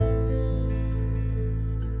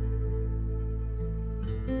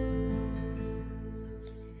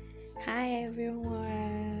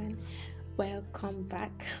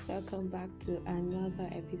back. Welcome back to another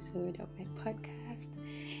episode of my podcast.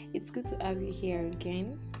 It's good to have you here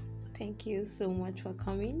again. Thank you so much for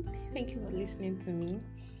coming. Thank you for listening to me.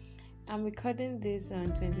 I'm recording this on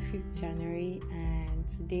 25th January, and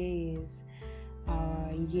today is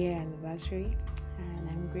our year anniversary. And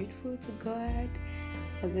I'm grateful to God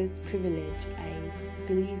for this privilege. I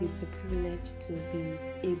believe it's a privilege to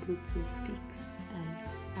be able to speak and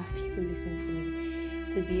have people listen to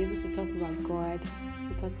me, to be able to talk about God,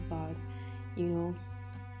 to talk about,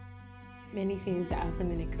 many things that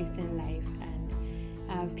happen in a Christian life, and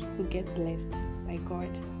have people get blessed by God.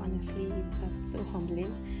 Honestly, it's so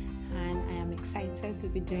humbling, and I am excited to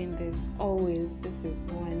be doing this. Always, this is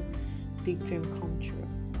one big dream come true,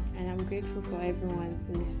 and I'm grateful for everyone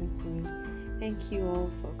who listens to me. Thank you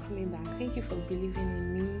all for coming back. Thank you for believing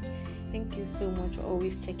in me. Thank you so much for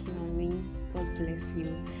always checking on me. God bless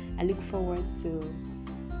you. I look forward to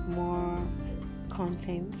more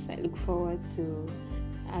content. I look forward to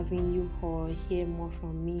having you all hear more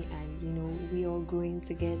from me, and we all growing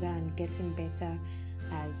together and getting better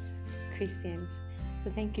as Christians.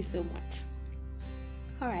 So thank you so much.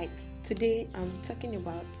 Alright, today I'm talking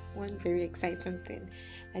about one very exciting thing.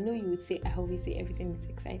 I know you would say I always say everything is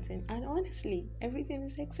exciting, and honestly, everything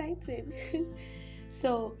is exciting.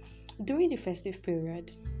 So during the festive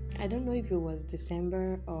period, I don't know if it was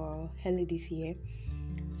December or early this year,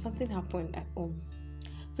 something happened at home.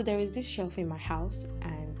 So there is this shelf in my house,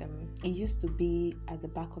 and it used to be at the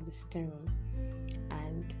back of the sitting room.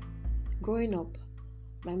 And growing up,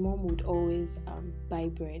 my mom would always buy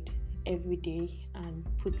bread every day and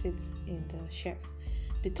put it in the shelf.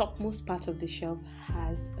 The topmost part of the shelf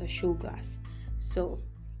has a show glass, so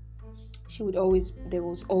there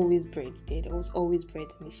was always bread there. There was always bread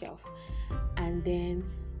in the shelf. And then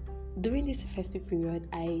during this festive period,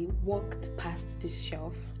 I walked past this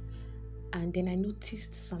shelf, and then I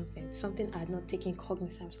noticed something I had not taken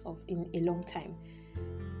cognizance of in a long time.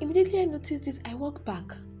 Immediately I noticed this, I walked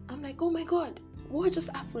back. I'm like, oh my God, what just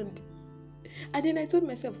happened? And then I told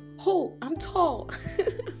myself, oh, I'm tall.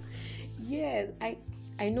 Yeah,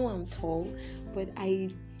 I know I'm tall, but I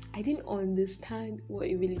didn't understand what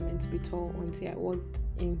it really meant to be tall until I walked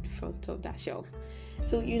in front of that shelf.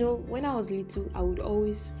 So, when I was little, I would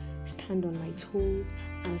always stand on my toes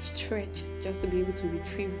and stretch just to be able to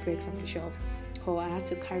retrieve bread from the shelf. Or I had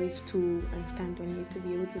to carry stool and stand on it to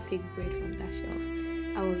be able to take bread from that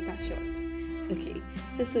shelf. I was that short. Okay,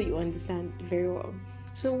 just so you understand very well.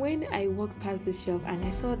 So when I walked past the shelf and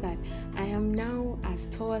I saw that I am now as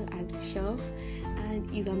tall as the shelf, and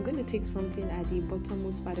if I'm going to take something at the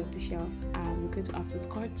bottommost part of the shelf, I'm going to have to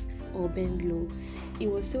squat or bend low. It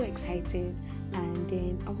was so exciting, and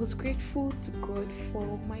then I was grateful to God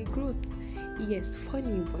for my growth. Yes,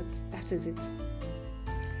 funny, but that is it.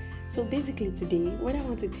 So basically today, what I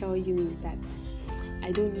want to tell you is that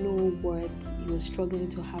I don't know what you're struggling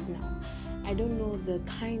to have now. I don't know the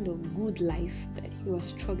kind of good life that you are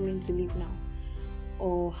struggling to live now,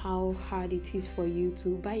 or how hard it is for you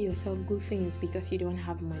to buy yourself good things because you don't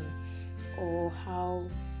have money, or how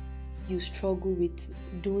you struggle with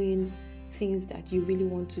doing things that you really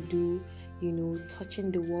want to do,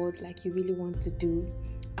 touching the world like you really want to do.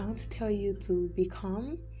 I want to tell you to be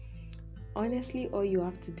calm. Honestly, all you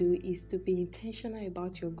have to do is to be intentional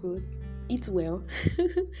about your growth. Eat well.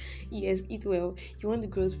 Yes, eat well. You want to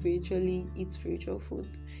grow spiritually, eat spiritual food.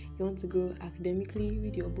 You want to grow academically,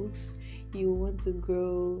 read your books. You want to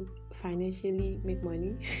grow financially, make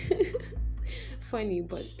money. Funny,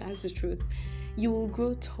 but that's the truth. You will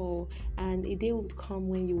grow tall, and a day would come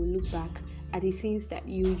when you will look back at the things that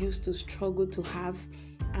you used to struggle to have,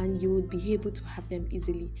 and you would be able to have them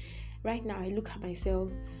easily. Right now, I look at myself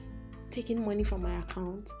taking money from my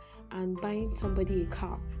account and buying somebody a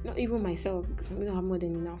car. Not even myself, because I don't have more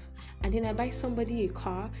than enough. And then I buy somebody a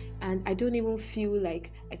car, and I don't even feel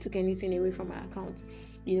like I took anything away from my account.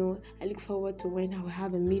 I look forward to when I will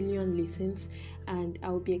have 1 million listens, and I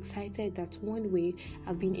will be excited that one way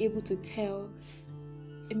I've been able to tell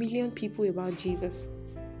 1 million people about Jesus.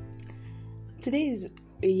 Today is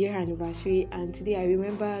a year anniversary, and today I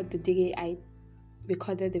remember the day I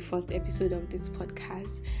recorded the first episode of this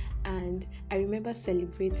podcast, and I remember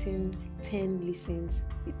celebrating 10 listens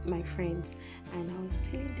with my friends, and I was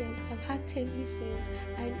telling them I've had 10 listens,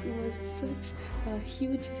 and it was such a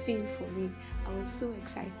huge thing for me. I was so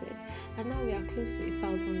excited, and now we are close to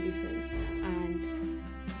 1,000 listens, and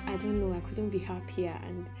I don't know, I couldn't be happier,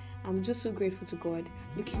 and I'm just so grateful to God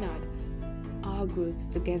looking at our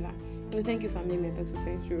growth together. So thank you, family members, for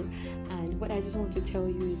saying through. And what I just want to tell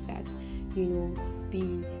you is that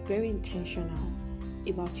be very intentional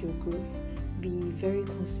about your growth. be very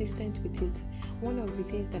consistent with it. One of the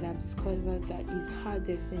things that I've discovered that is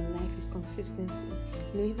hardest in life is consistency.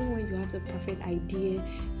 Even when you have the perfect idea,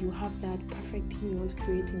 you have that perfect thing you want to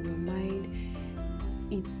create in your mind,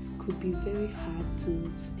 it could be very hard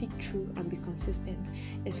to stick true and be consistent,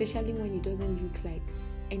 especially when it doesn't look like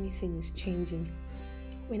anything is changing.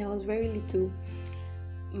 When I was very little,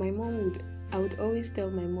 I would always tell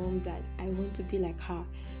my mom that I want to be like her.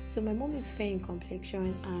 So my mom is fair in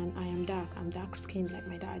complexion and I am dark. I'm dark skinned like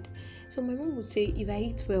my dad. So my mom would say, if I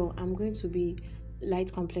eat well, I'm going to be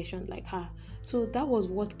light complexion like her. So that was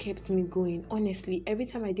what kept me going. Honestly, every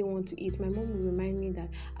time I didn't want to eat, my mom would remind me that,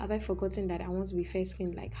 have I forgotten that I want to be fair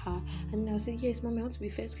skinned like her? And I'll say, yes, mom, I want to be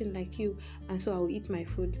fair skinned like you. And so I will eat my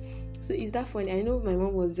food. So is that funny? I know my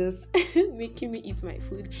mom was just making me eat my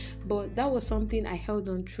food, but that was something I held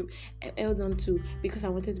on to because I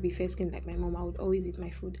wanted to be fair skinned like my mom. I would always eat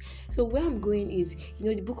my food. So where I'm going is,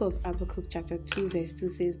 the book of Habakkuk chapter 2 verse 2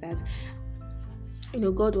 says that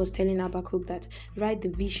God was telling Habakkuk that write the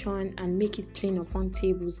vision and make it plain upon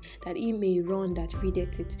tables, that he may run that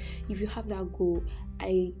readeth it. If you have that goal,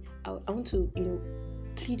 I want to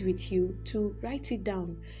plead with you to write it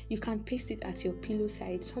down. You can paste it at your pillow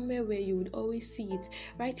side, somewhere where you would always see it.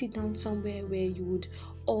 Write it down somewhere where you would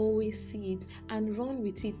always see it and run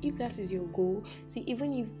with it. If that is your goal, see,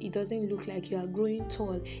 even if it doesn't look like you are growing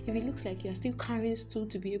tall, if it looks like you are still carrying stool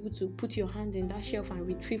to be able to put your hand in that shelf and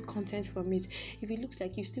retrieve content from it, if it looks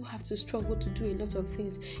like you still have to struggle to do a lot of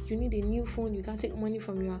things, you need a new phone, you can't take money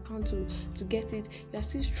from your account to get it, you are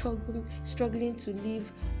still struggling to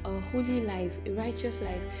live a holy life, a righteous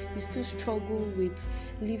life, you still struggle with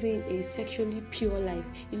living a sexually pure life.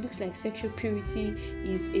 It looks like sexual purity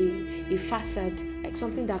is a facade, like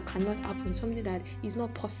something that cannot happen, something that is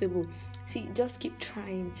not possible. See, just keep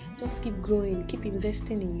trying, just keep growing, keep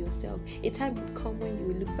investing in yourself. A time will come when you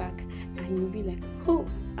will look back and you'll be like, oh,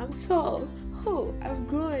 I'm tall, oh, I've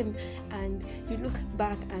grown. And you look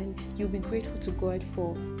back and you'll be grateful to God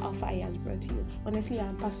for how far He has brought you. Honestly, I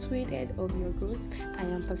am persuaded of your growth. I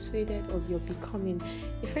am persuaded of your becoming.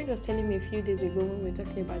 A friend was telling me a few days ago when we were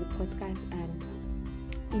talking about the podcast, and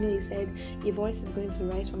he said a voice is going to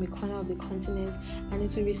rise from a corner of the continent and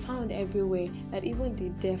it will resound everywhere, that even the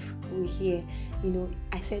deaf will hear.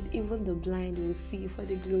 I said even the blind will see, for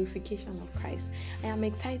the glorification of Christ. I am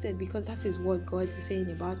excited because that is what God is saying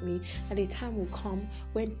about me, that a time will come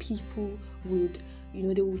when people would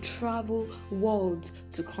they will travel worlds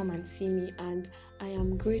to come and see me, and I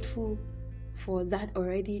am grateful for that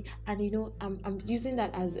already. And I'm using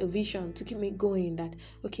that as a vision to keep me going, that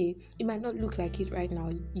okay, it might not look like it right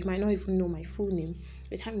now, you might not even know my full name.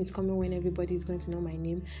 The time is coming when everybody is going to know my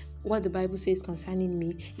name. What the Bible says concerning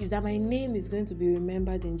me is that my name is going to be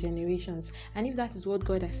remembered in generations. And if that is what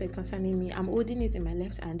God has said concerning me, I'm holding it in my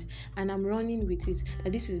left hand and I'm running with it,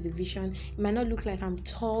 that this is the vision. It might not look like I'm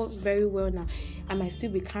tall very well now, I might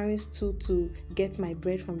still be carrying stool to get my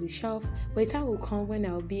bread from the shelf, but the time will come when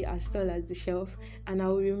I'll be as tall as the shelf, and I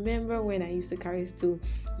will remember when I used to carry stool.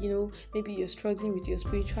 Maybe you're struggling with your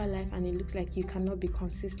spiritual life and it looks like you cannot be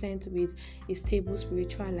consistent with a stable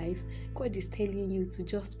spiritual life. God is telling you to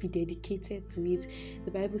just be dedicated to it. The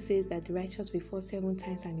Bible says that the righteous will fall 7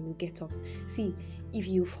 times and he will get up. See, if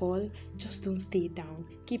you fall, just don't stay down,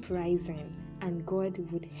 keep rising, and God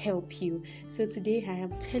would help you. So today I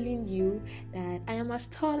am telling you that I am as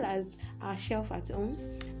tall as our shelf at home.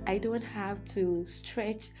 I don't have to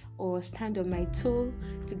stretch or stand on my toe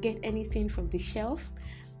to get anything from the shelf,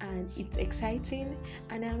 and it's exciting,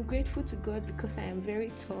 and I am grateful to God because I am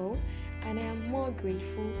very tall, and I am more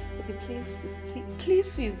grateful for the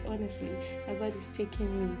places honestly that God is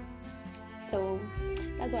taking me. So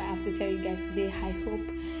that's what I have to tell you guys today. I hope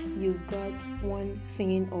you got one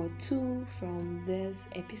thing or two from this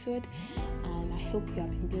episode, and I hope you have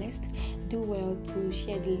been blessed. Do well to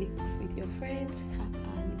share the links with your friends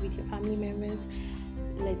and with your family members.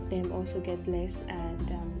 Let them also get blessed,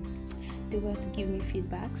 and do well to give me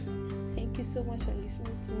feedbacks. Thank you so much for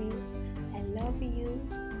listening to me. I love you.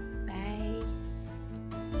 Bye.